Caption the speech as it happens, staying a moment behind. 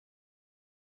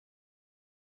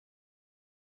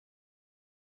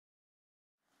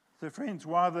So friends,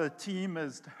 while the team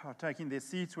are taking their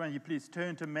seats, why don't you please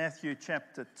turn to Matthew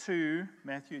chapter 2.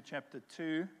 Matthew chapter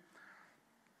 2.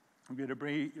 I'm going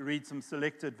to read some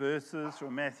selected verses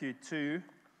from Matthew 2.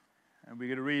 And we're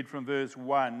going to read from verse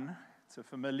 1. It's a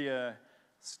familiar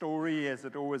story, as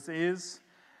it always is.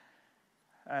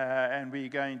 And we're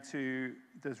going to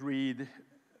just read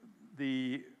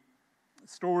the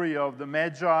story of the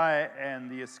Magi and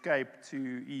the escape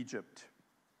to Egypt.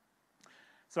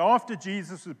 So after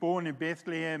Jesus was born in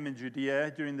Bethlehem in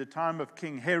Judea during the time of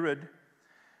King Herod,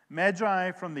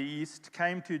 Magi from the east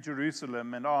came to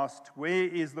Jerusalem and asked, "Where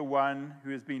is the one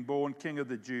who has been born King of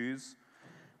the Jews?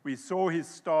 We saw his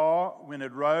star when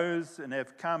it rose and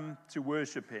have come to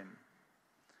worship him."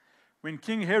 When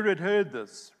King Herod heard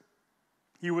this,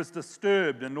 he was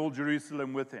disturbed, and all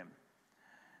Jerusalem with him.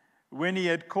 When he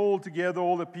had called together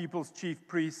all the people's chief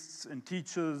priests and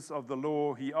teachers of the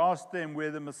law, he asked them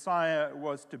where the Messiah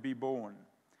was to be born.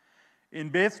 "In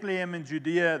Bethlehem in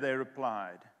Judea," they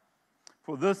replied,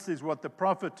 "for this is what the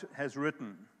prophet has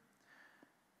written.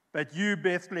 But you,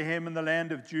 Bethlehem, in the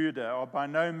land of Judah, are by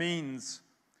no means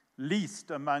least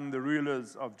among the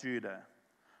rulers of Judah.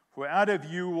 For out of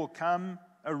you will come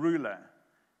a ruler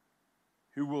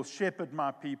who will shepherd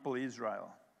my people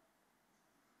Israel."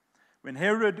 Then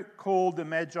Herod called the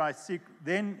Magi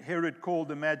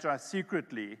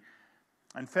secretly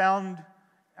and found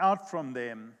out from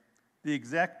them the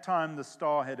exact time the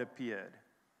star had appeared.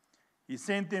 He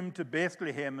sent them to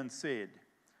Bethlehem and said,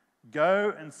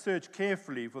 "Go and search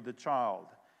carefully for the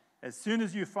child. As soon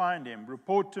as you find him,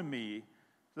 report to me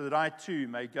so that I too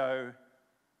may go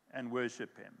and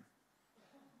worship him."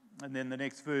 And then the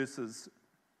next verses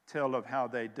tell of how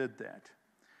they did that.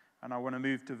 And I want to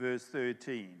move to verse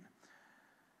 13.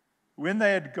 When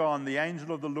they had gone, the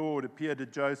angel of the Lord appeared to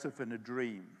Joseph in a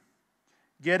dream.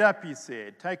 "Get up," he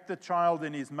said, "take the child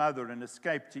and his mother and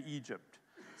escape to Egypt.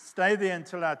 Stay there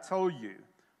until I tell you,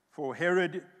 for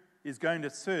Herod is going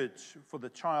to search for the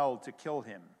child to kill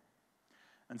him."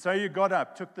 And so he got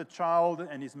up, took the child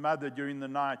and his mother during the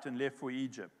night and left for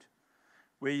Egypt,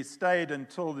 where he stayed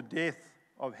until the death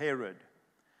of Herod.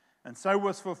 And so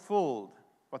was fulfilled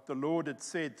what the Lord had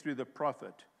said through the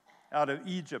prophet, "Out of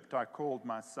Egypt I called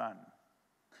my son."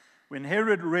 When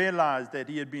Herod realized that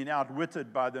he had been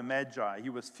outwitted by the Magi, he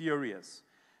was furious,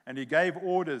 and he gave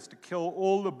orders to kill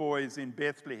all the boys in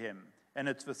Bethlehem and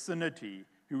its vicinity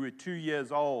who were 2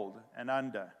 years old and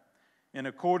under, in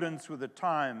accordance with the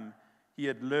time he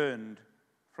had learned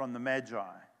from the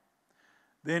Magi.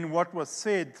 Then what was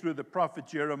said through the prophet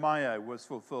Jeremiah was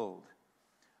fulfilled.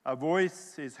 "A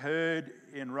voice is heard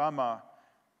in Ramah,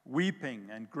 weeping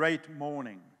and great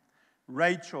mourning,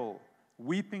 Rachel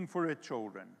weeping for her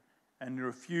children and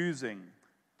refusing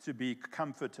to be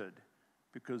comforted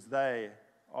because they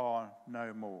are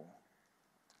no more."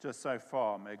 Just so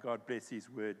far, may God bless his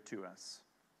word to us.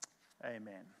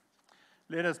 Amen.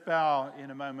 Let us bow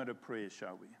in a moment of prayer,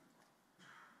 shall we?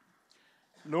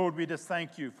 Lord, we just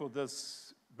thank you for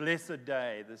this blessed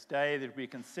day, this day that we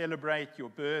can celebrate your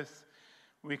birth.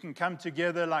 We can come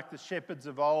together like the shepherds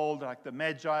of old, like the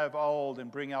Magi of old,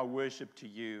 and bring our worship to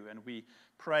you. And we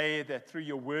pray that through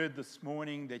your word this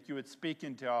morning, that you would speak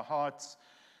into our hearts,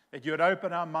 that you would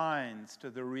open our minds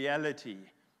to the reality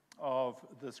of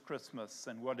this Christmas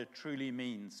and what it truly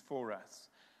means for us.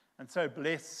 And so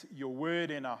bless your word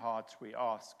in our hearts, we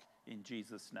ask in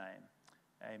Jesus' name.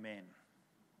 Amen.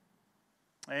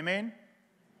 Amen?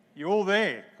 You all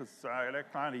there? Because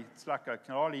it's like I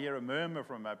can hardly hear a murmur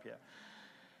from up here.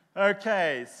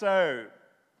 Okay, so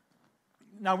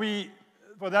now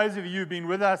for those of you who've been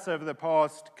with us over the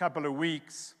past couple of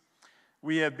weeks,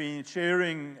 we have been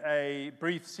sharing a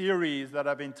brief series that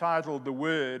I've entitled The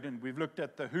Word, and we've looked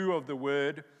at the who of the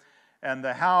Word and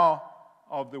the how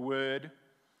of the Word.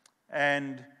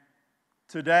 And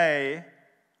today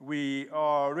we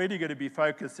are really going to be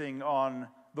focusing on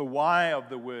the why of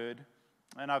the Word,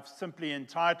 and I've simply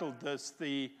entitled this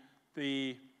the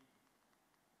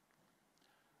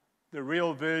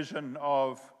real version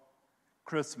of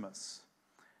Christmas.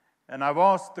 And I've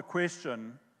asked the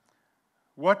question,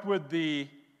 what would the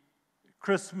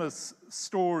Christmas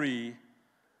story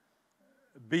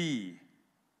be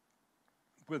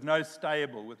with no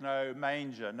stable, with no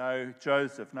manger, no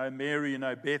Joseph, no Mary,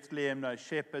 no Bethlehem, no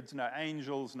shepherds, no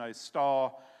angels, no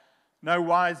star, no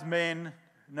wise men,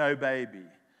 no baby?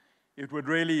 It would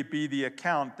really be the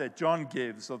account that John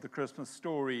gives of the Christmas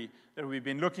story that we've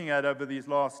been looking at over these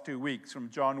last 2 weeks, from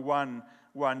John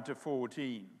 1 to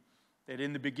 14. That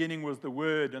in the beginning was the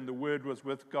Word, and the Word was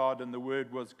with God, and the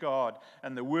Word was God,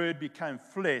 and the Word became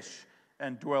flesh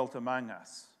and dwelt among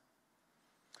us.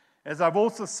 As I've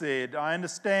also said, I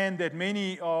understand that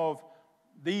many of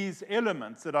these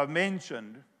elements that I've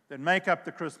mentioned that make up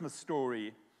the Christmas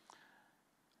story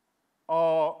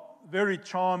are very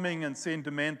charming and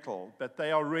sentimental, but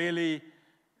they are really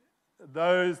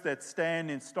those that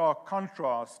stand in stark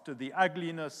contrast to the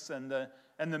ugliness and the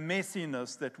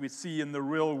messiness that we see in the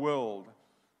real world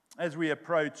as we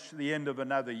approach the end of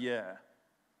another year.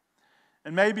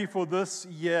 And maybe for this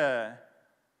year,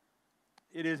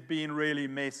 it has been really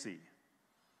messy.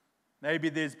 Maybe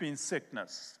there's been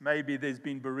sickness. Maybe there's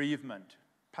been bereavement,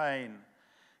 pain,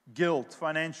 guilt,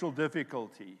 financial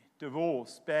difficulty,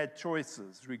 divorce, bad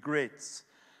choices, regrets,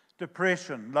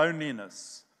 depression,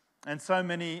 loneliness, and so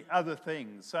many other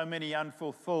things, so many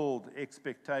unfulfilled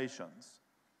expectations.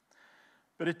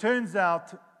 But it turns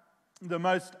out the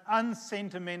most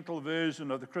unsentimental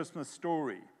version of the Christmas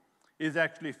story is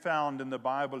actually found in the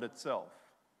Bible itself.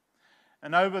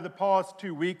 And over the past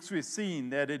 2 weeks, we've seen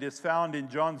that it is found in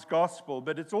John's Gospel,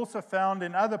 but it's also found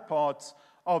in other parts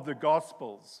of the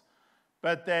Gospels,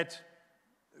 but that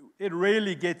it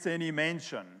rarely gets any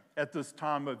mention at this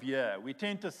time of year. We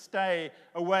tend to stay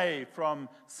away from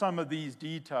some of these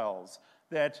details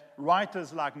that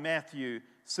writers like Matthew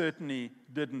certainly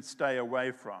didn't stay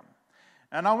away from.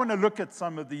 And I want to look at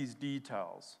some of these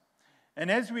details.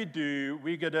 And as we do,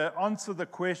 we're going to answer the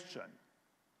question,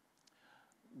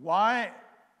 why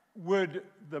would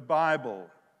the Bible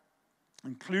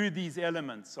include these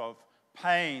elements of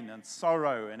pain and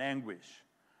sorrow and anguish?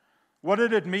 What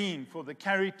did it mean for the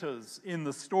characters in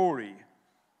the story?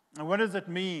 And what does it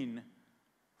mean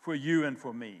for you and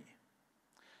for me?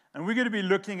 And we're going to be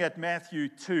looking at Matthew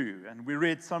 2, and we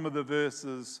read some of the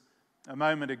verses a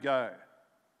moment ago.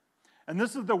 And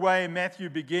this is the way Matthew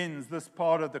begins this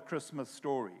part of the Christmas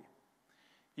story.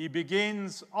 He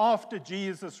begins after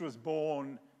Jesus was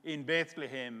born in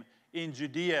Bethlehem in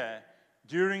Judea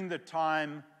during the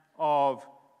time of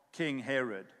King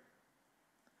Herod.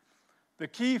 The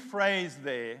key phrase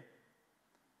there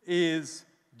is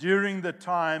during the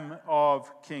time of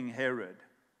King Herod.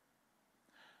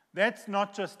 That's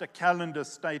not just a calendar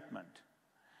statement.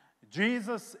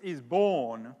 Jesus is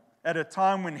born at a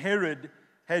time when Herod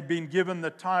had been given the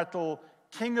title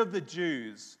King of the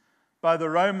Jews by the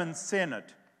Roman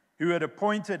Senate, who had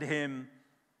appointed him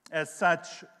as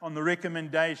such on the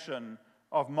recommendation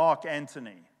of Mark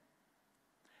Antony.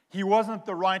 He wasn't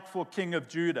the rightful king of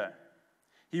Judah.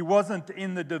 He wasn't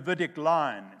in the Davidic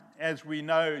line, as we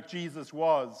know Jesus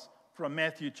was from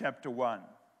Matthew chapter 1.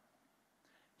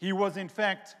 He was, in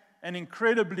fact, an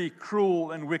incredibly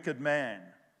cruel and wicked man.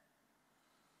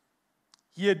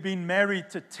 He had been married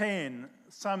to 10,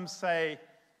 some say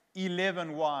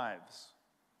 11 wives.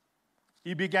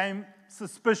 He became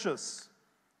suspicious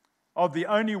of the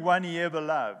only one he ever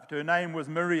loved. Her name was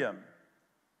Miriam.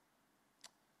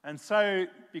 And so,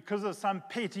 because of some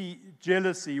petty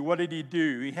jealousy, what did he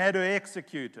do? He had her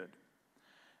executed.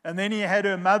 And then he had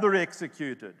her mother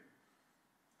executed.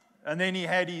 And then he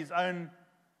had his own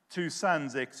 2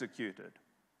 sons executed.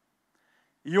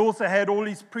 He also had all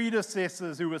his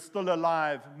predecessors who were still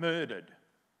alive murdered.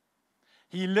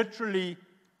 He literally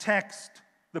taxed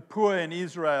the poor in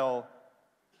Israel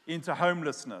into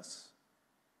homelessness.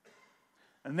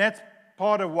 And that's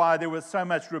part of why there was so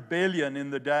much rebellion in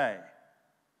the day.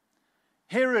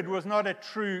 Herod was not a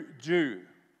true Jew.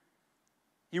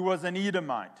 He was an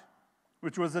Edomite,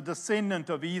 which was a descendant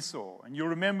of Esau. And you'll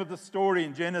remember the story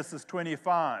in Genesis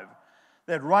 25,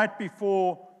 that right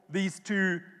before these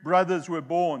 2 brothers were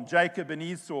born, Jacob and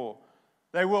Esau,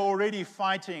 they were already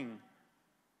fighting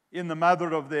in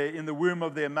the womb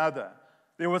of their mother.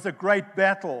 There was a great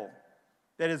battle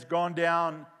that has gone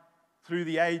down through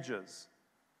the ages,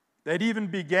 that even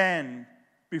began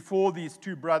before these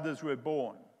 2 brothers were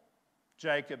born,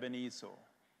 Jacob and Esau.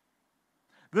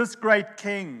 This great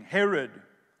king, Herod,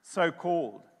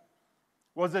 so-called,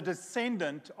 was a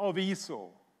descendant of Esau.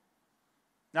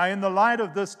 Now, in the light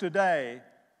of this today,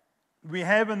 we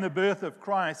have in the birth of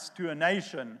Christ to a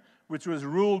nation which was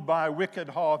ruled by a wicked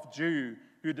half-Jew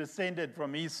who descended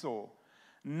from Esau,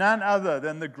 none other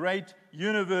than the great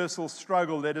universal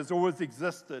struggle that has always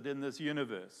existed in this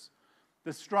universe.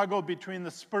 The struggle between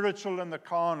the spiritual and the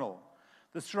carnal,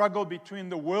 the struggle between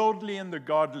the worldly and the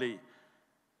godly,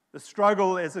 the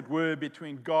struggle, as it were,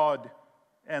 between God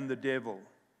and the devil.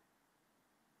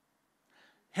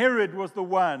 Herod was the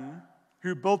one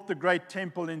who built the great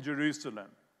temple in Jerusalem.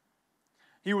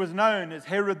 He was known as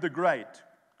Herod the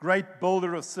great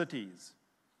builder of cities.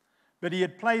 But he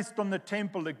had placed on the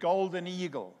temple a golden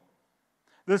eagle.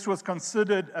 This was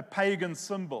considered a pagan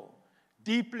symbol,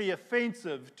 deeply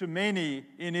offensive to many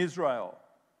in Israel.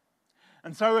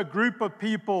 And so a group of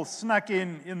people snuck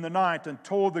in the night and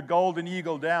tore the golden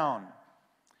eagle down.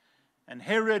 And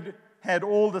Herod had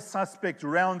all the suspects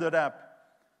rounded up.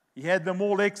 He had them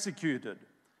all executed.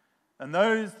 And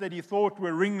those that he thought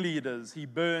were ringleaders, he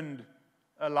burned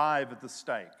alive at the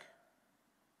stake.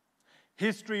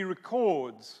 History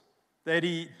records that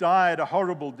he died a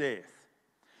horrible death.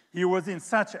 He was in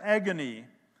such agony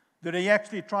that he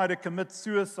actually tried to commit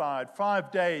suicide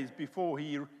 5 days before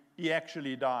he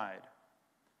actually died.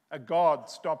 A guard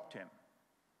stopped him.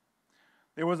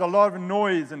 There was a lot of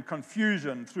noise and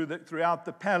confusion throughout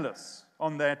the palace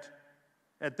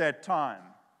at that time.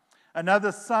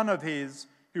 Another son of his,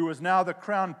 who was now the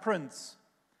crown prince,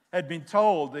 had been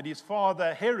told that his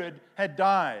father Herod had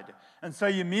died, and so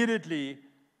he immediately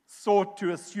sought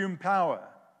to assume power.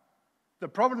 The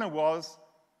problem was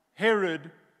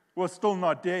Herod was still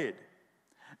not dead.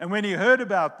 And when he heard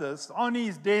about this, on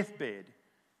his deathbed,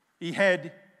 he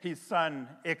had his son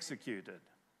executed.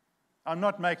 I'm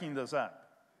not making this up.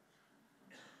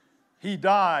 He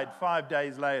died 5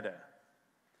 days later.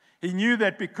 He knew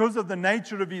that because of the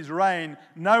nature of his reign,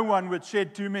 no one would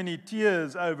shed too many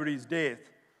tears over his death.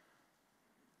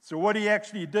 So what he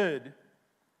actually did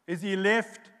is he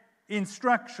left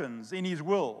instructions in his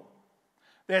will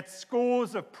that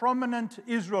scores of prominent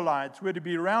Israelites were to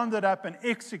be rounded up and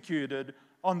executed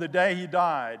on the day he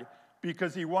died,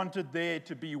 because he wanted there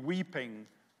to be weeping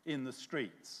in the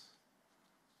streets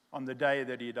on the day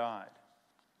that he died.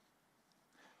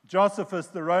 Josephus,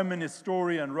 the Roman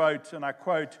historian, wrote, and I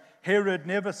quote, "Herod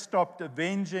never stopped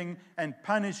avenging and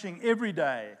punishing every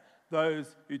day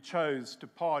those who chose to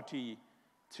party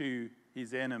to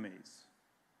his enemies."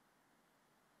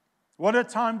 What a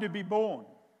time to be born.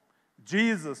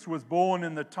 Jesus was born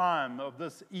in the time of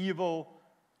this evil,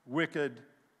 wicked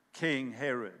King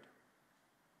Herod.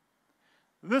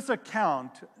 This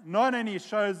account not only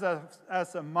shows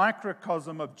us a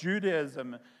microcosm of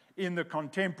Judaism in the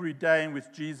contemporary day in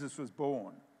which Jesus was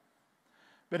born,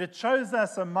 but it shows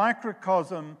us a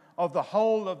microcosm of the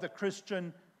whole of the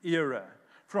Christian era.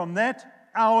 From that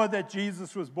hour that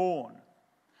Jesus was born,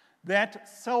 that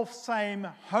self-same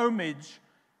homage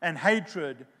and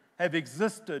hatred have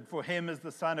existed for him as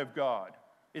the Son of God.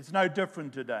 It's no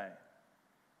different today.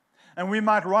 And we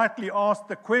might rightly ask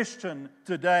the question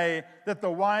today that the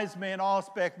wise men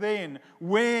asked back then: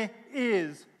 where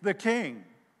is the king?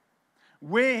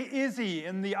 Where is he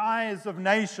in the eyes of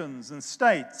nations and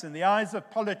states, in the eyes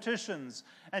of politicians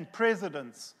and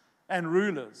presidents and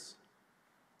rulers?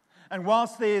 And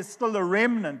whilst there is still a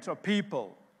remnant of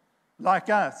people like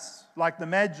us, like the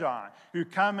Magi, who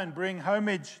come and bring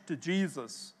homage to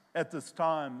Jesus at this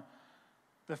time,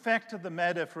 the fact of the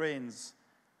matter, friends,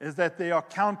 is that there are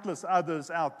countless others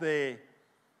out there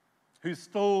who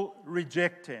still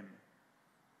reject him,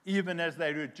 even as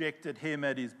they rejected him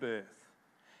at his birth.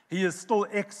 He is still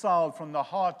exiled from the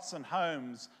hearts and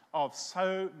homes of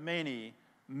so many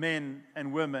men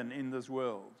and women in this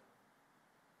world.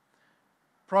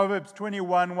 Proverbs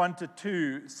 21,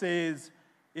 1-2 says,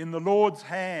 "In the Lord's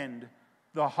hand,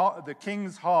 the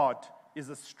king's heart is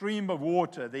a stream of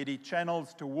water that he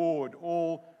channels toward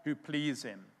all who please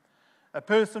him. A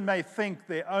person may think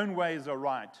their own ways are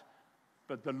right,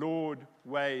 but the Lord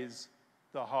weighs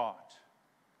the heart."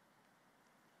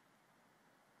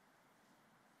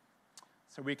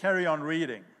 So we carry on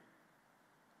reading.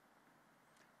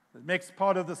 The next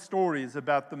part of the story is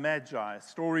about the Magi, a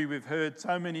story we've heard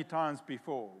so many times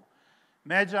before.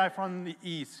 Magi from the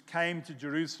east came to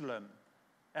Jerusalem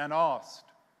and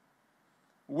asked,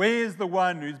 "Where's the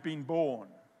one who's been born?"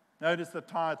 Notice the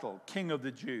title, King of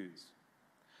the Jews.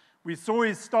 "We saw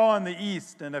his star in the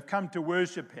east and have come to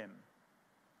worship him."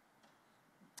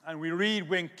 And we read,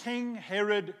 when King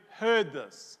Herod heard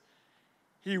this,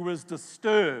 he was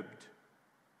disturbed,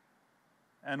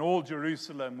 and all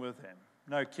Jerusalem with him.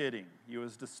 No kidding, he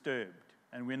was disturbed,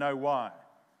 and we know why.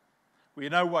 We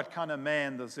know what kind of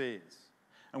man this is.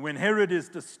 And when Herod is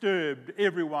disturbed,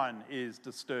 everyone is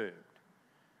disturbed.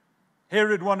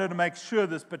 Herod wanted to make sure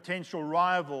this potential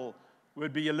rival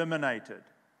would be eliminated.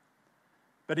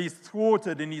 But he's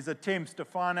thwarted in his attempts to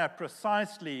find out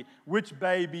precisely which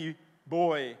baby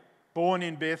boy born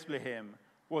in Bethlehem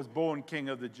was born King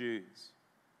of the Jews.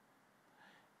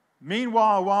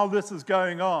 Meanwhile, while this is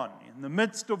going on, in the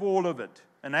midst of all of it,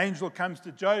 an angel comes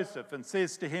to Joseph and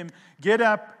says to him, "Get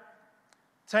up,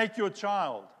 take your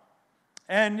child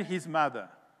and his mother,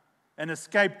 and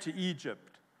escape to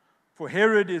Egypt, for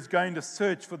Herod is going to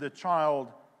search for the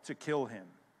child to kill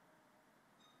him."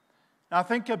 Now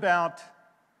think about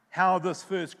how this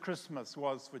first Christmas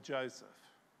was for Joseph.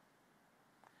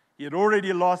 He had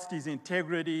already lost his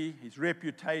integrity, his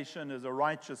reputation as a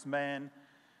righteous man,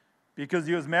 because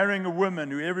he was marrying a woman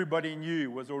who everybody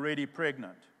knew was already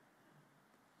pregnant.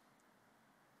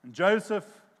 And Joseph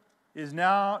is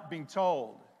now being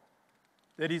told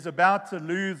that he's about to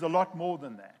lose a lot more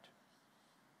than that.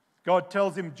 God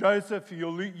tells him, Joseph,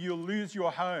 you'll lose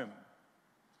your home.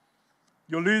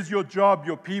 You'll lose your job,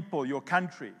 your people, your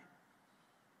country.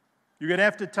 You're going to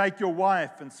have to take your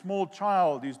wife and small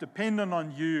child who's dependent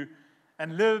on you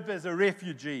and live as a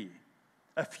refugee,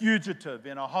 a fugitive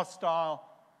in a hostile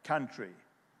country.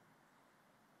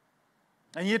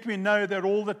 And yet we know that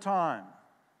all the time,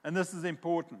 and this is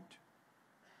important,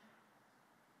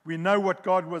 we know what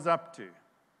God was up to.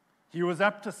 He was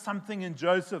up to something in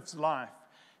Joseph's life.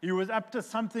 He was up to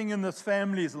something in this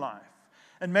family's life.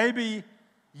 And maybe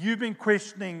you've been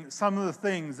questioning some of the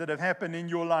things that have happened in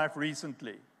your life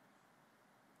recently.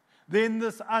 Then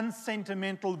this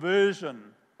unsentimental version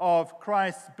of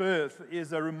Christ's birth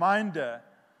is a reminder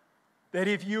that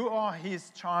if you are his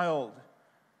child,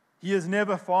 he is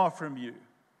never far from you.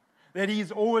 That he's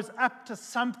always up to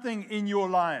something in your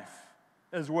life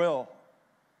as well.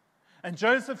 And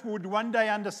Joseph would one day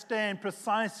understand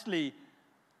precisely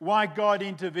why God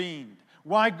intervened,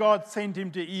 why God sent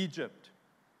him to Egypt.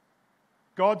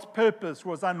 God's purpose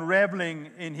was unraveling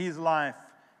in his life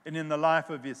and in the life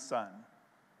of his son.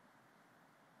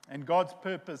 And God's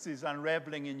purpose is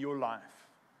unraveling in your life,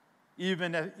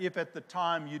 even if at the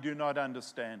time you do not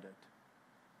understand it.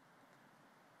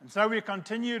 And so we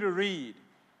continue to read.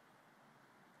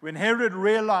 When Herod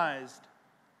realized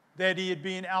that he had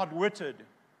been outwitted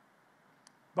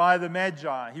by the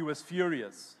Magi, he was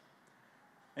furious.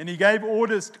 And he gave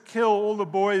orders to kill all the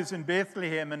boys in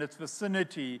Bethlehem and its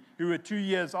vicinity who were 2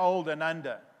 years old and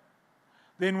under.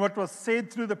 Then what was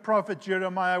said through the prophet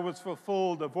Jeremiah was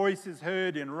fulfilled. A voice is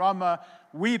heard in Ramah,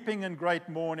 weeping in great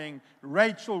mourning,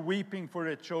 Rachel weeping for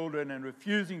her children and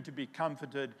refusing to be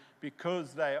comforted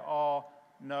because they are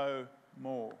no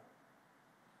more.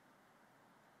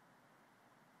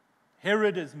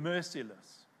 Herod is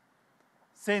merciless,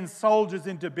 sends soldiers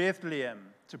into Bethlehem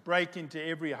to break into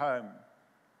every home.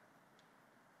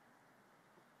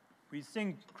 We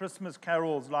sing Christmas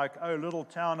carols like, "O little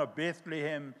town of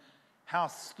Bethlehem, how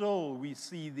still we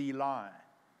see thee lie."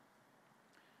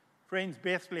 Friends,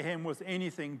 Bethlehem was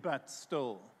anything but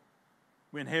still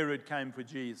when Herod came for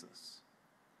Jesus.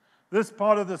 This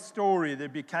part of the story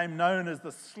that became known as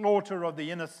the slaughter of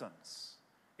the innocents.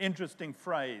 Interesting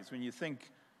phrase when you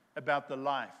think about the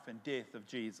life and death of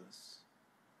Jesus.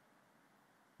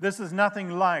 This is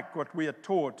nothing like what we are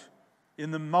taught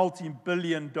in the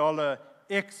multi-billion-dollar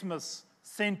Xmas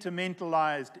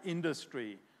sentimentalized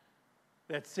industry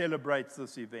that celebrates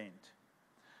this event.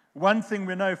 One thing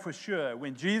we know for sure,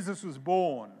 when Jesus was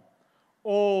born,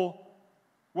 all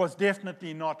was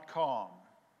definitely not calm.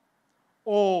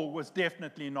 All was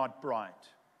definitely not bright.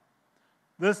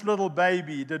 This little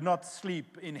baby did not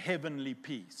sleep in heavenly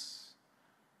peace.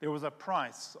 There was a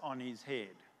price on his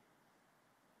head.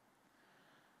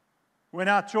 When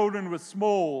our children were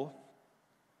small,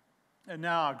 and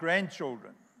now our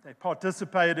grandchildren, they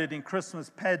participated in Christmas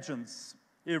pageants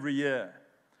every year.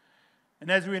 And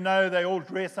as we know, they all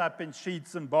dress up in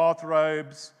sheets and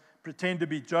bathrobes, pretend to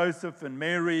be Joseph and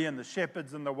Mary and the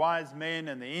shepherds and the wise men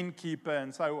and the innkeeper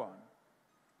and so on.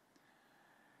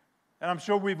 And I'm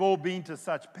sure we've all been to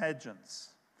such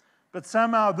pageants. But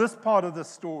somehow this part of the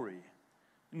story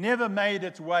never made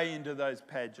its way into those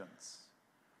pageants.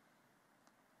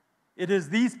 It is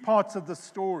these parts of the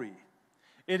story,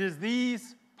 it is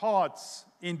these parts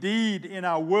indeed in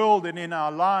our world and in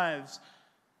our lives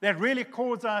that really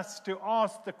cause us to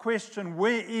ask the question,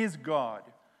 where is God?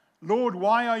 Lord,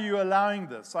 why are you allowing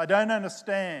this? I don't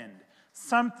understand.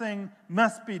 Something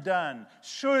must be done.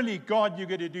 Surely, God, you're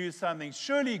going to do something.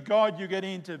 Surely, God, you're going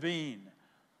to intervene.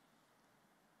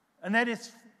 And that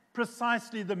is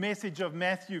precisely the message of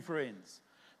Matthew, friends.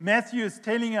 Matthew is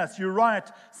telling us, you're right,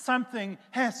 something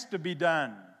has to be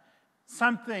done.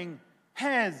 Something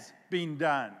has been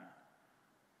done.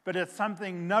 But it's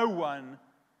something no one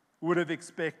would have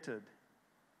expected.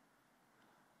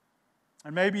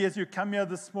 And maybe as you come here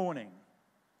this morning,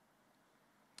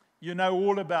 you know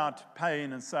all about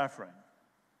pain and suffering.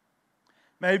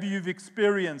 Maybe you've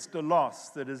experienced a loss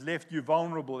that has left you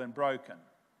vulnerable and broken.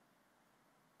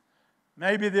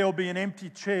 Maybe there'll be an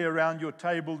empty chair around your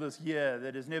table this year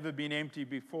that has never been empty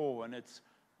before, and it's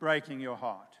breaking your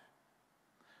heart.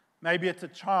 Maybe it's a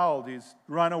child who's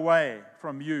run away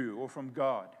from you or from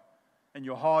God, and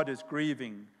your heart is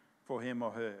grieving for him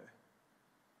or her.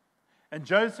 And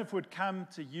Joseph would come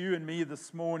to you and me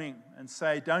this morning and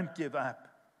say, don't give up.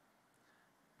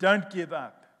 Don't give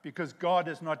up. because God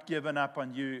has not given up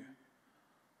on you.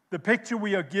 The picture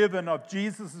we are given of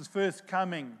Jesus' first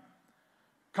coming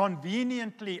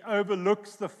conveniently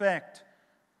overlooks the fact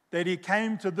that he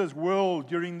came to this world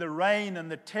during the reign and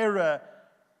the terror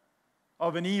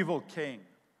of an evil king.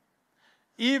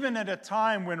 Even at a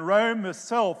time when Rome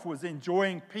herself was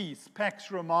enjoying peace,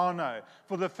 Pax Romana,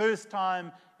 for the first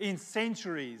time in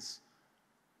centuries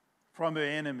from her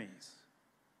enemies.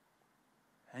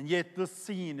 And yet this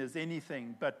scene is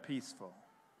anything but peaceful.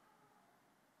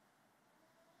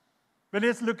 But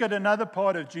let's look at another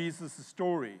part of Jesus'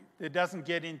 story that doesn't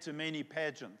get into many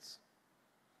pageants.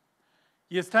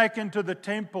 He is taken to the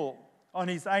temple on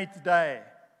his 8th day.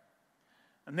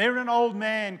 And there an old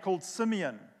man called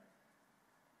Simeon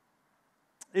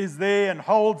is there and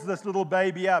holds this little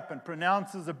baby up and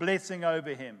pronounces a blessing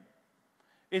over him.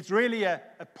 It's really a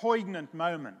poignant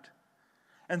moment.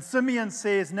 And Simeon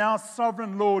says, "Now,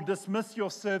 sovereign Lord, dismiss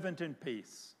your servant in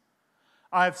peace.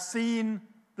 I have seen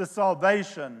the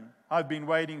salvation I've been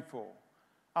waiting for.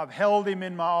 I've held him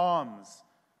in my arms.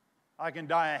 I can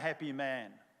die a happy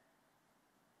man."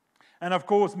 And of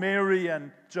course, Mary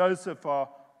and Joseph are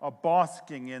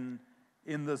basking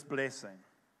in this blessing.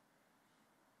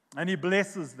 And he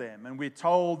blesses them, and we're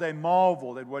told they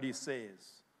marvel at what he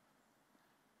says.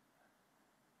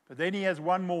 But then he has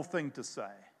one more thing to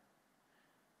say.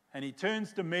 And he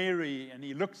turns to Mary, and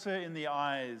he looks her in the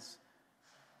eyes,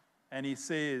 and he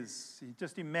says,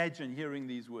 just imagine hearing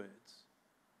these words.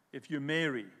 If you're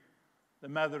Mary, the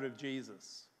mother of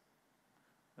Jesus,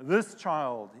 this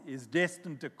child is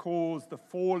destined to cause the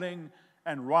falling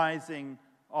and rising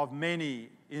of many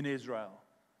in Israel,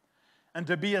 and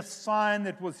to be a sign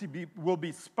that will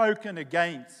be spoken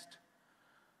against,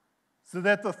 so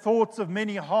that the thoughts of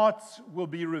many hearts will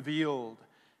be revealed,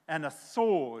 and a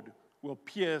sword will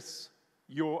pierce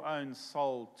your own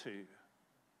soul too.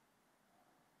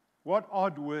 What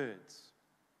odd words.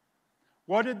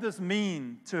 What did this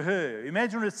mean to her?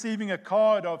 Imagine receiving a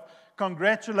card of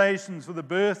congratulations for the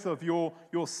birth of your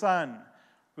son,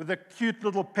 with a cute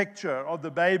little picture of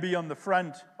the baby on the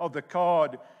front of the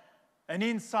card. And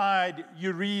inside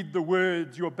you read the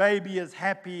words, "Your baby is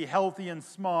happy, healthy, and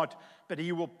smart, but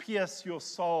he will pierce your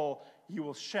soul. He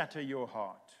will shatter your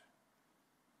heart."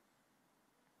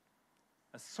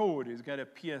 A sword is going to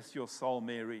pierce your soul,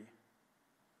 Mary.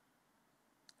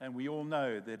 And we all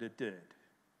know that it did.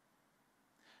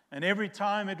 And every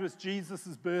time it was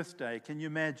Jesus' birthday, can you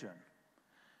imagine?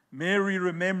 Mary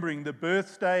remembering the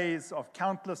birthdays of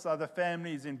countless other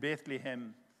families in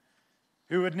Bethlehem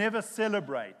who would never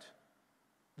celebrate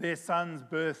their son's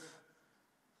birth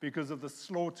because of the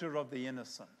slaughter of the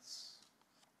innocents,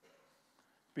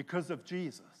 because of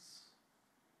Jesus.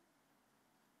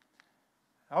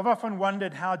 I've often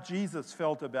wondered how Jesus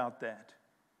felt about that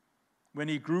when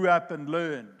he grew up and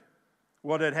learned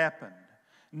what had happened,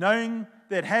 knowing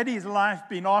that had his life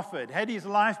been offered, had his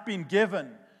life been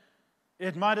given,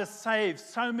 it might have saved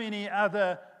so many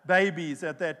other babies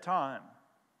at that time.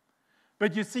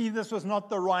 But you see, this was not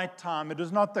the right time. It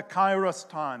was not the Kairos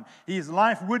time. His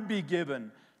life would be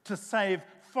given to save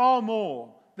far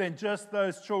more than just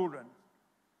those children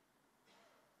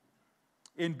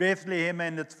in Bethlehem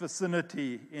and its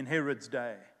vicinity in Herod's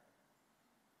day.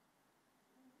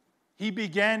 He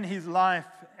began his life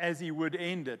as he would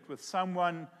end it, with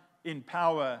someone in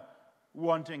power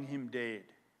wanting him dead.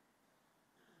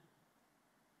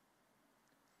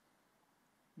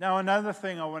 Now, another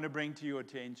thing I want to bring to your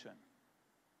attention.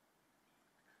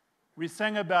 We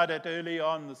sang about it early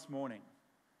on this morning.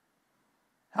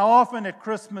 How often at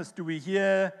Christmas do we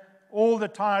hear all the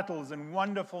titles and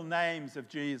wonderful names of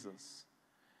Jesus?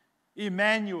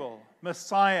 Emmanuel,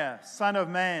 Messiah, Son of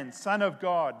Man, Son of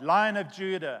God, Lion of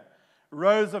Judah,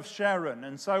 Rose of Sharon,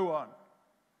 and so on.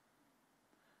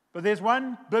 But there's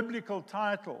one biblical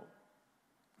title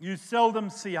you seldom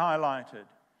see highlighted,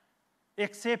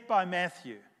 except by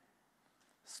Matthew,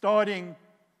 starting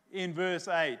in verse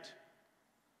 8.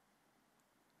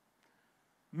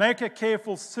 Make a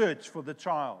careful search for the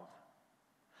child,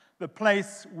 the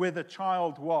place where the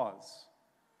child was.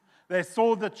 They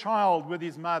saw the child with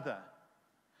his mother.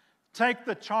 Take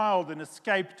the child and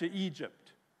escape to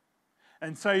Egypt.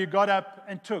 And so you got up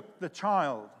and took the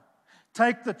child.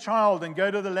 Take the child and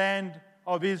go to the land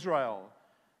of Israel.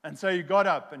 And so you got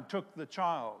up and took the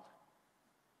child.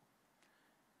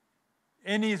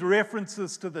 In his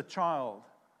references to the child,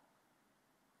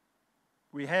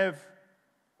 we have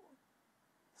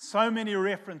so many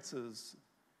references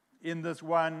in this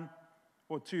one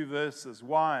or two verses.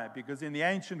 Why? Because in the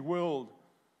ancient world,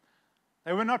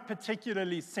 they were not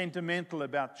particularly sentimental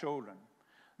about children.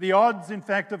 The odds, in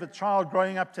fact, of a child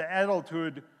growing up to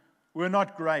adulthood were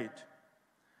not great.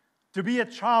 To be a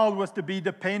child was to be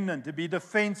dependent, to be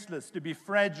defenseless, to be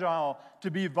fragile,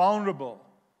 to be vulnerable.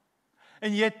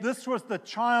 And yet this was the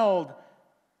child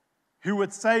who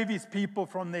would save his people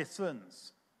from their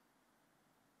sins.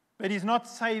 But he's not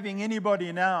saving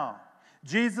anybody now.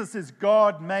 Jesus is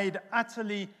God made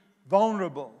utterly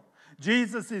vulnerable.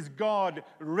 Jesus is God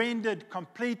rendered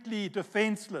completely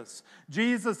defenseless.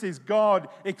 Jesus is God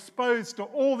exposed to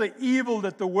all the evil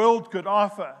that the world could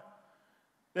offer,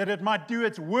 that it might do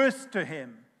its worst to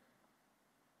him.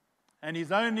 And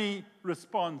his only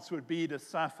response would be to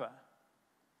suffer.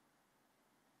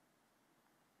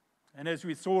 And as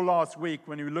we saw last week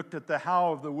when we looked at the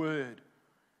how of the word,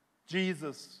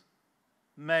 Jesus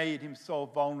made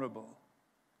himself vulnerable.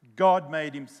 God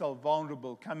made himself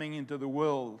vulnerable coming into the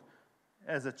world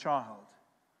as a child,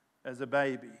 as a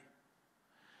baby.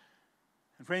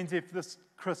 And friends, if this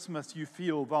Christmas you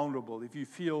feel vulnerable, if you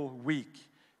feel weak,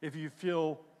 if you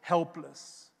feel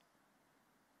helpless,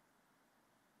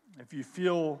 if you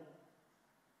feel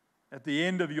at the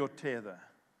end of your tether,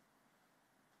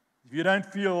 if you don't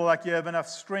feel like you have enough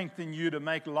strength in you to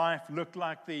make life look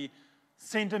like the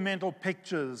sentimental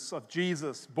pictures of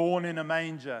Jesus born in a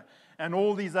manger and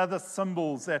all these other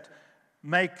symbols that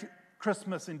make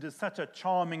Christmas into such a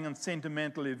charming and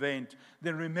sentimental event,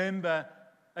 then remember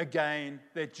again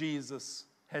that Jesus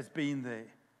has been there.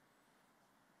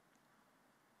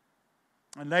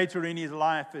 And later in his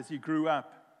life, as he grew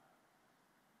up,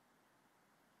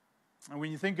 and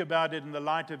when you think about it in the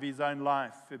light of his own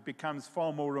life, it becomes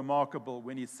far more remarkable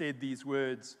when he said these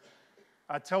words,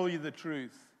 "I tell you the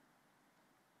truth.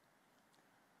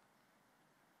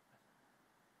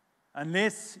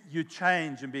 Unless you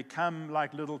change and become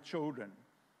like little children,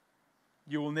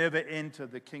 you will never enter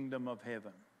the kingdom of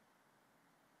heaven."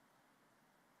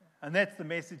 And that's the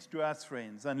message to us,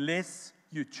 friends. Unless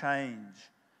you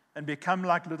change and become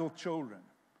like little children,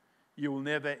 you will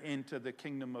never enter the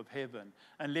kingdom of heaven.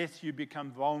 Unless you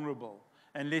become vulnerable,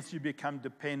 unless you become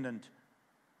dependent,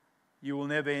 you will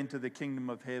never enter the kingdom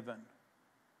of heaven.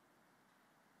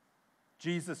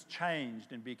 Jesus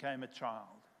changed and became a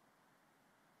child.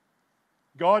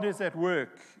 God is at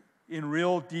work in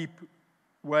real deep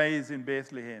ways in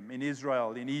Bethlehem, in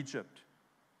Israel, in Egypt,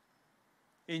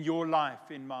 in your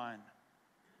life, in mine.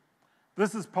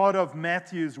 This is part of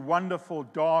Matthew's wonderful,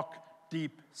 dark,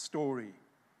 deep story.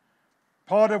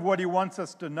 Part of what he wants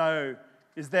us to know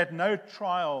is that no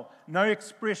trial, no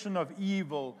expression of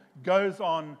evil goes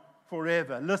on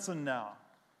forever. Listen now.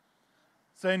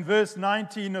 So in verse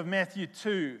 19 of Matthew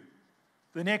 2,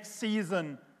 the next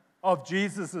season of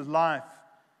Jesus' life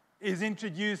is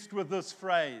introduced with this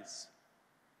phrase,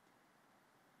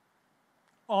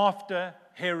 after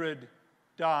Herod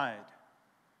died.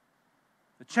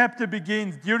 The chapter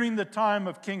begins during the time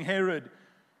of King Herod,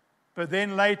 but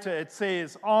then later it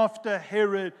says, after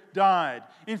Herod died.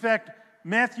 In fact,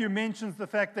 Matthew mentions the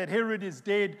fact that Herod is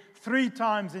dead 3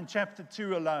 times in chapter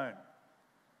 2 alone.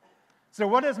 So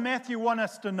what does Matthew want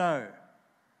us to know?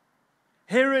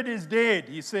 Herod is dead,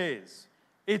 he says.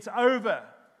 It's over.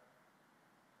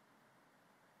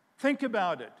 Think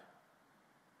about it.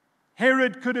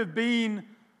 Herod could have been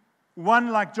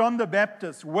one like John the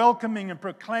Baptist, welcoming and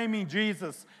proclaiming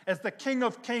Jesus as the King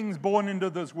of Kings born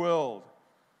into this world.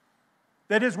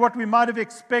 That is what we might have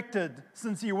expected,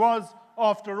 since he was,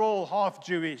 after all, half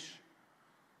Jewish.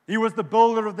 He was the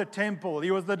builder of the temple.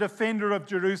 He was the defender of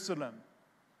Jerusalem.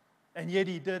 And yet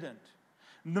he didn't.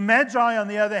 The Magi, on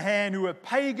the other hand, who were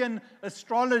pagan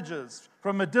astrologers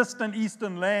from a distant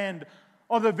eastern land,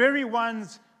 are the very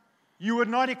ones you would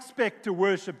not expect to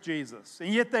worship Jesus,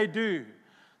 and yet they do.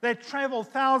 They travel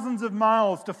thousands of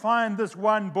miles to find this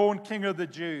one born King of the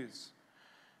Jews.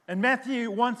 And Matthew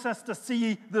wants us to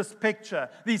see this picture,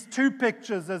 these 2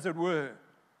 pictures as it were.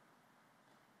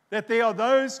 That there are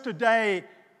those today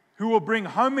who will bring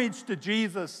homage to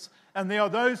Jesus, and there are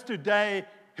those today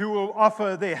who will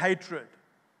offer their hatred.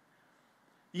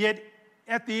 Yet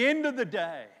at the end of the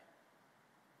day,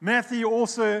 Matthew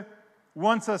also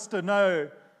wants us to know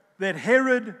that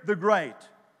Herod the Great,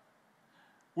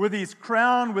 with his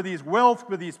crown, with his wealth,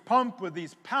 with his pomp, with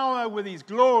his power, with his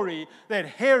glory, that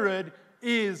Herod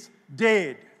is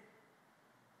dead.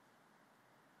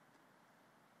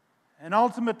 And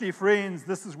ultimately, friends,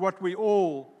 this is what we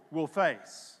all will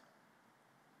face.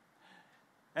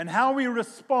 And how we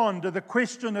respond to the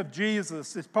question of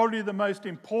Jesus is probably the most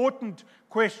important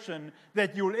question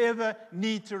that you'll ever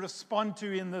need to respond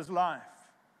to in this life.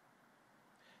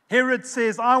 Herod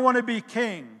says, I want to be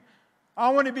king. I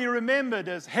want to be remembered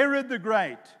as Herod the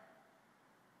Great.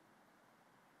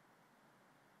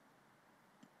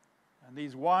 And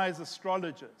these wise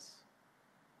astrologers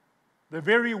The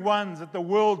very ones that the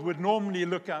world would normally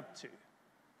look up to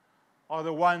are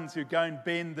the ones who go and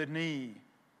bend the knee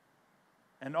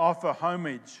and offer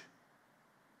homage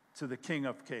to the King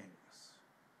of Kings.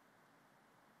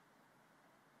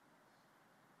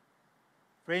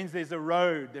 Friends, there's a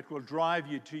road that will drive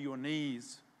you to your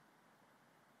knees.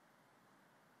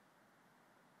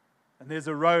 And there's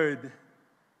a road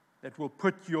that will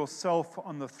put yourself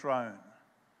on the throne,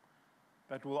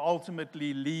 but will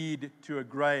ultimately lead to a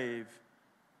grave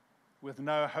with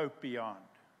no hope beyond.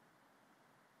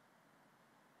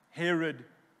 Herod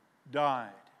died.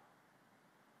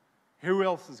 Who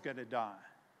else is going to die?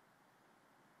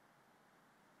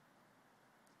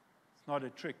 It's not a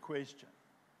trick question.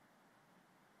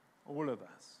 All of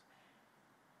us.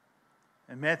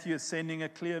 And Matthew is sending a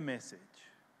clear message.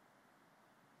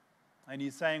 And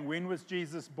he's saying, when was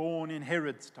Jesus born? In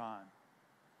Herod's time,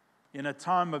 in a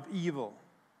time of evil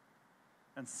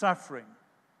and suffering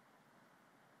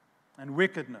and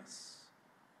wickedness.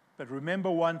 But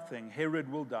remember one thing,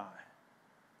 Herod will die.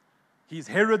 He's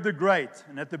Herod the Great.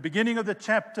 And at the beginning of the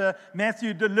chapter,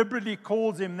 Matthew deliberately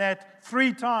calls him that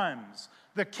 3 times.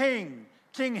 The king,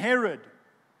 King Herod.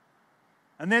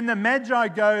 And then the Magi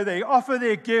go, they offer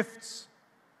their gifts,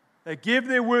 they give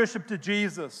their worship to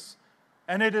Jesus,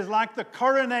 and it is like the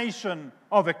coronation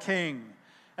of a king.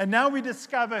 And now we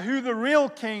discover who the real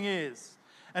king is,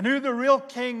 and who the real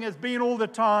king has been all the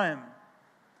time.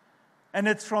 And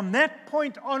it's from that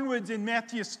point onwards in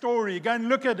Matthew's story, go and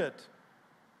look at it.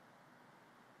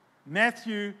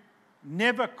 Matthew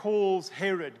never calls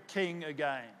Herod king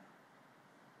again.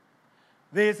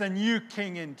 There's a new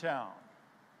king in town.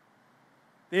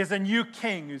 There's a new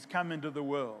king who's come into the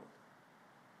world.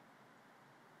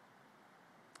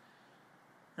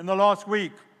 In the last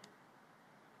week,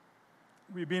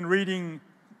 we've been reading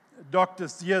Dr.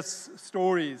 Zeus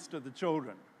stories to the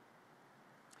children.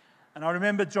 And I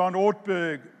remember John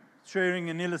Ortberg sharing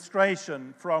an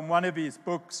illustration from one of his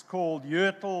books called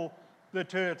Yertle the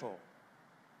Turtle.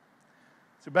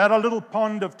 It's about a little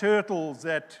pond of turtles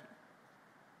that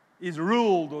is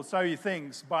ruled, or so he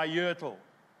thinks, by Yertle.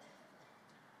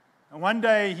 And one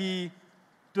day he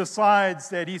decides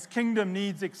that his kingdom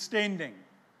needs extending,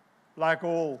 like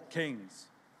all kings.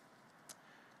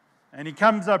 And he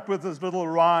comes up with this little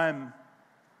rhyme,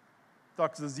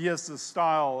 Dr. Zeus'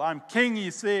 style. I'm king,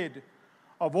 he said,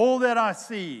 of all that I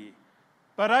see,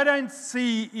 but I don't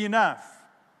see enough.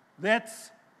 That's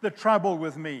the trouble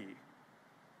with me.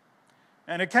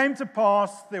 And it came to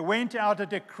pass, there went out a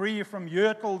decree from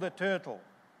Yertle the turtle,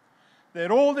 that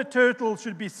all the turtles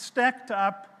should be stacked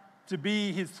up to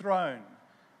be his throne,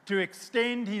 to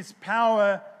extend his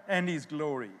power and his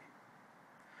glory.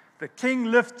 The king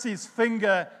lifts his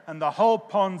finger and the whole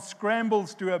pond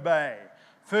scrambles to obey.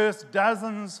 First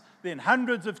dozens, then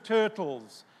hundreds of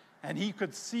turtles, and he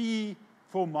could see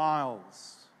for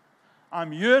miles.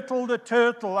 I'm Yertle the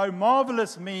turtle, oh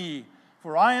marvelous me,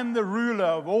 for I am the ruler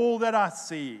of all that I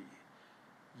see.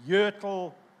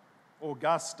 Yertle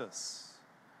Augustus.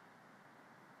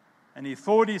 And he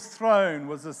thought his throne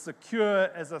was as secure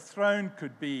as a throne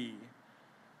could be.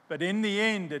 But in the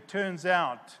end, it turns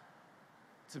out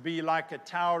to be like a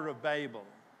Tower of Babel.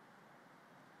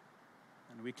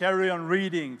 And we carry on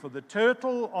reading, for the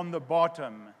turtle on the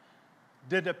bottom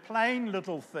did a plain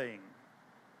little thing.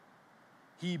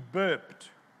 He burped.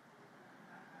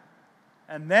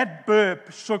 And that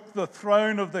burp shook the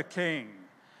throne of the king.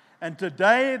 And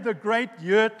today the great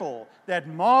Yertle, that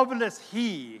marvelous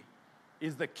he,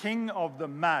 is the king of the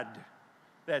mud.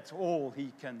 That's all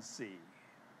he can see.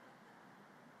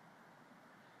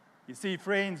 You see,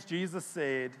 friends, Jesus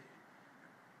said,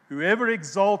 whoever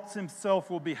exalts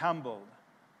himself will be humbled,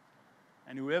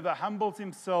 and whoever humbles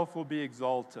himself will be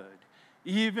exalted.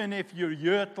 Even if you're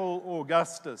Yertle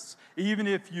Augustus, even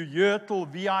if you're Yertle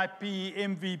VIP,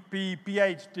 MVP,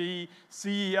 PhD,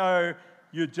 CEO,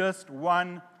 you're just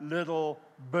one little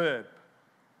burp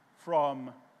from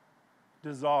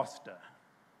disaster.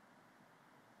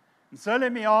 And so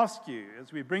let me ask you,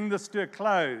 as we bring this to a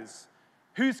close,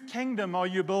 whose kingdom are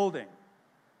you building?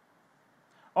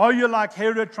 Are you like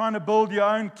Herod, trying to build your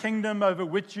own kingdom over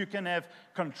which you can have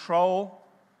control?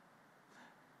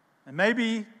 And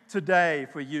maybe today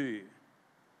for you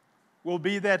will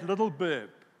be that little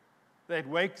burp that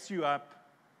wakes you up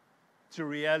to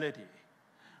reality,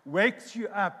 wakes you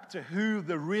up to who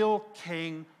the real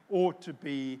king ought to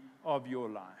be of your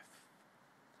life.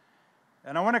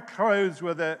 And I want to close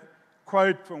with a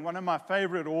quote from one of my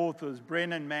favorite authors,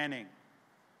 Brennan Manning.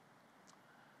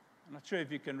 I'm not sure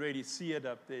if you can really see it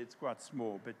up there, it's quite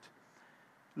small, but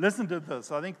listen to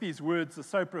this. I think these words are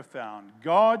so profound.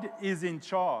 God is in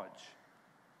charge.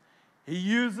 He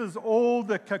uses all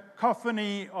the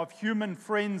cacophony of human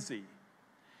frenzy.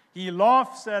 He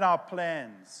laughs at our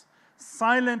plans,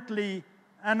 silently,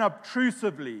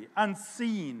 unobtrusively,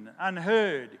 unseen,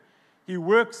 unheard. He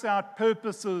works out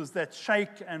purposes that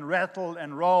shake and rattle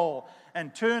and roll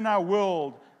and turn our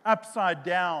world upside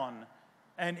down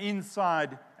and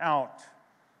inside out.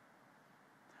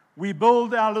 We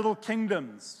build our little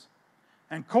kingdoms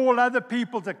and call other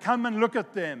people to come and look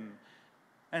at them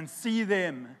and see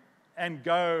them and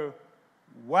go,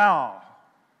 wow.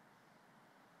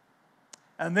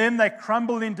 And then they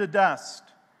crumble into dust,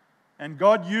 and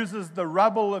God uses the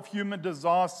rubble of human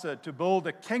disaster to build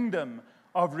a kingdom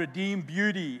of redeemed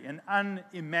beauty and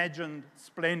unimagined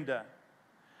splendor.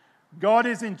 God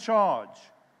is in charge.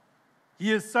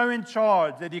 He is so in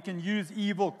charge that he can use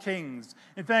evil kings.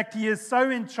 In fact, he is so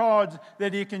in charge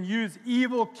that he can use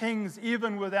evil kings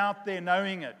even without their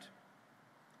knowing it.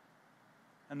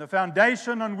 And the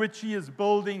foundation on which he is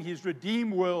building his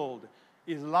redeemed world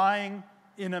is lying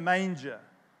in a manger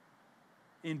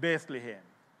in Bethlehem.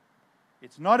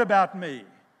 It's not about me.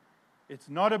 It's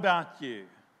not about you.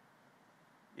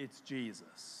 It's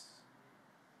Jesus.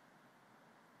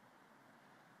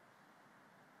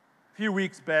 A few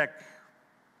weeks back,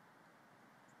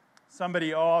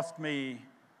 somebody asked me,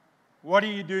 "What are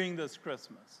you doing this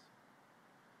Christmas?"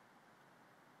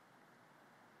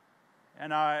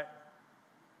 And I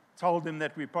told them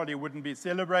that we probably wouldn't be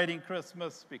celebrating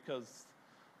Christmas because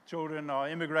children are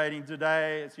immigrating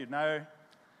today, as you know,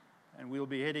 and we'll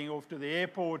be heading off to the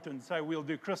airport, and so we'll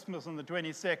do Christmas on the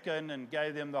 22nd, and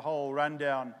gave them the whole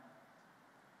rundown.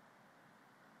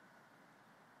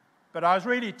 But I was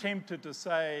really tempted to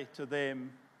say to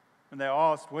them, when they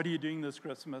asked, "What are you doing this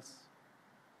Christmas?"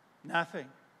 Nothing.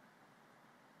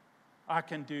 I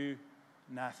can do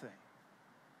nothing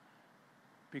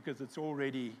because it's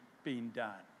already been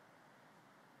done.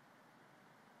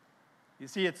 You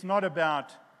see, it's not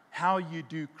about how you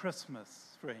do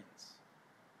Christmas, friends.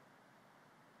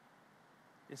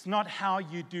 It's not how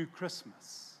you do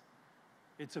Christmas.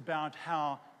 It's about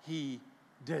how he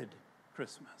did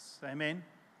Christmas. Amen?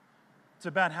 It's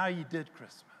about how he did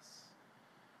Christmas.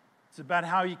 It's about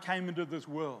how he came into this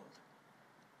world.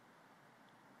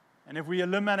 And if we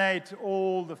eliminate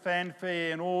all the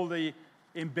fanfare and all the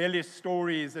embellished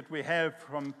stories that we have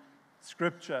from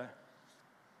Scripture,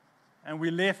 and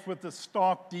we're left with the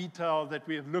stark detail that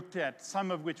we have looked at, some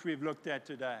of which we've looked at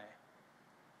today,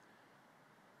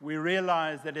 we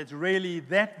realize that it's really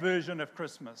that version of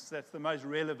Christmas that's the most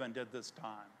relevant at this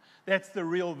time. That's the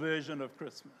real version of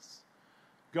Christmas.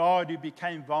 God who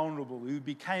became vulnerable, who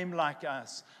became like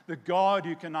us, the God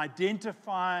who can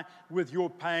identify with your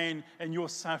pain and your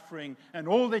suffering and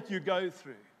all that you go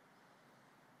through.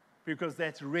 Because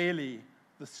that's really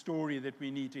the story that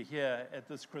we need to hear at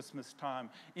this Christmas time.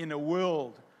 In a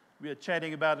world, we were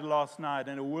chatting about it last night,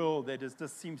 in a world that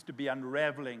just seems to be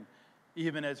unraveling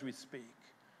even as we speak.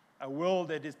 A world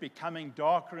that is becoming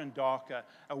darker and darker.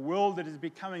 A world that is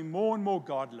becoming more and more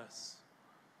godless.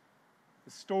 The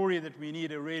story that we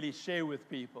need to really share with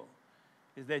people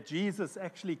is that Jesus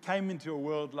actually came into a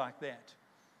world like that.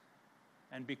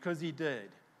 And because he did,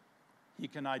 he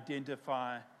can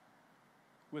identify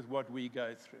with what we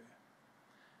go through.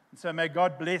 And so may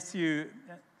God bless you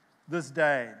this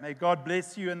day. May God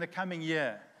bless you in the coming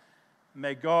year.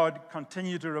 May God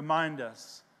continue to remind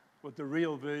us what the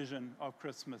real version of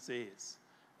Christmas is.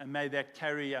 And may that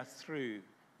carry us through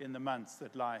in the months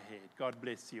that lie ahead. God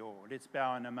bless you all. Let's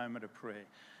bow in a moment of prayer.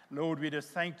 Lord, we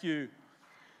just thank you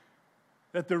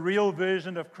that the real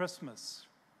version of Christmas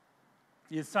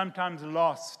is sometimes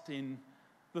lost in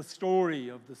the story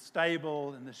of the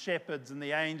stable and the shepherds and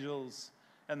the angels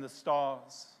and the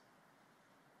stars,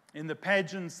 in the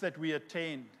pageants that we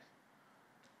attend,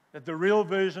 that the real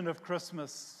version of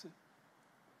Christmas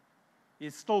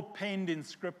is still penned in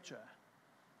Scripture,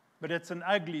 but it's an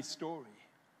ugly story.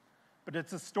 But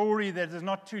it's a story that is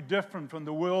not too different from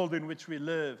the world in which we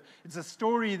live. It's a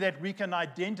story that we can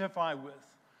identify with.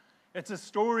 It's a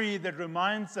story that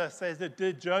reminds us, as it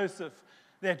did Joseph,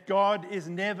 that God is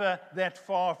never that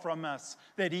far from us,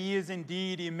 that he is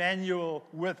indeed Emmanuel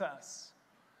with us.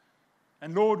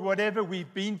 And Lord, whatever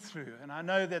we've been through, and I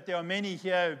know that there are many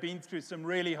here who have been through some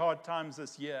really hard times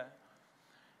this year,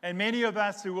 and many of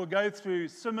us who will go through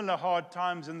similar hard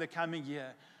times in the coming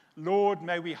year, Lord,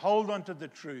 may we hold on to the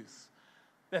truth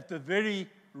that the very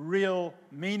real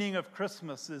meaning of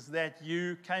Christmas is that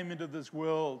you came into this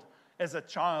world as a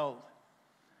child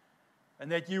and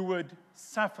that you would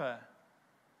suffer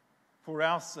for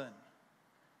our sin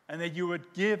and that you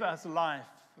would give us life,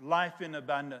 life in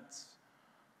abundance.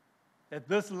 That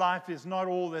this life is not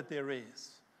all that there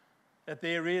is, that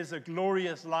there is a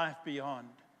glorious life beyond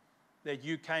that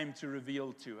you came to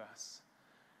reveal to us.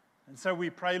 And so we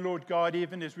pray, Lord God,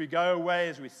 even as we go away,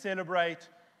 as we celebrate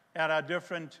at our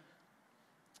different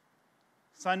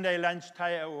Sunday lunch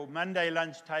or Monday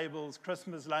lunch tables,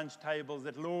 Christmas lunch tables,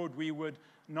 that, Lord, we would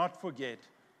not forget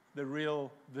the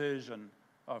real version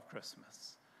of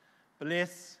Christmas.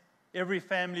 Bless every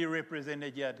family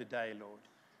represented here today, Lord,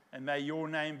 and may your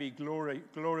name be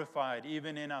glorified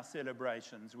even in our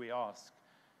celebrations, we ask,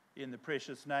 in the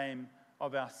precious name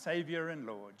of our Savior and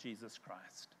Lord, Jesus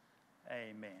Christ.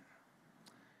 Amen.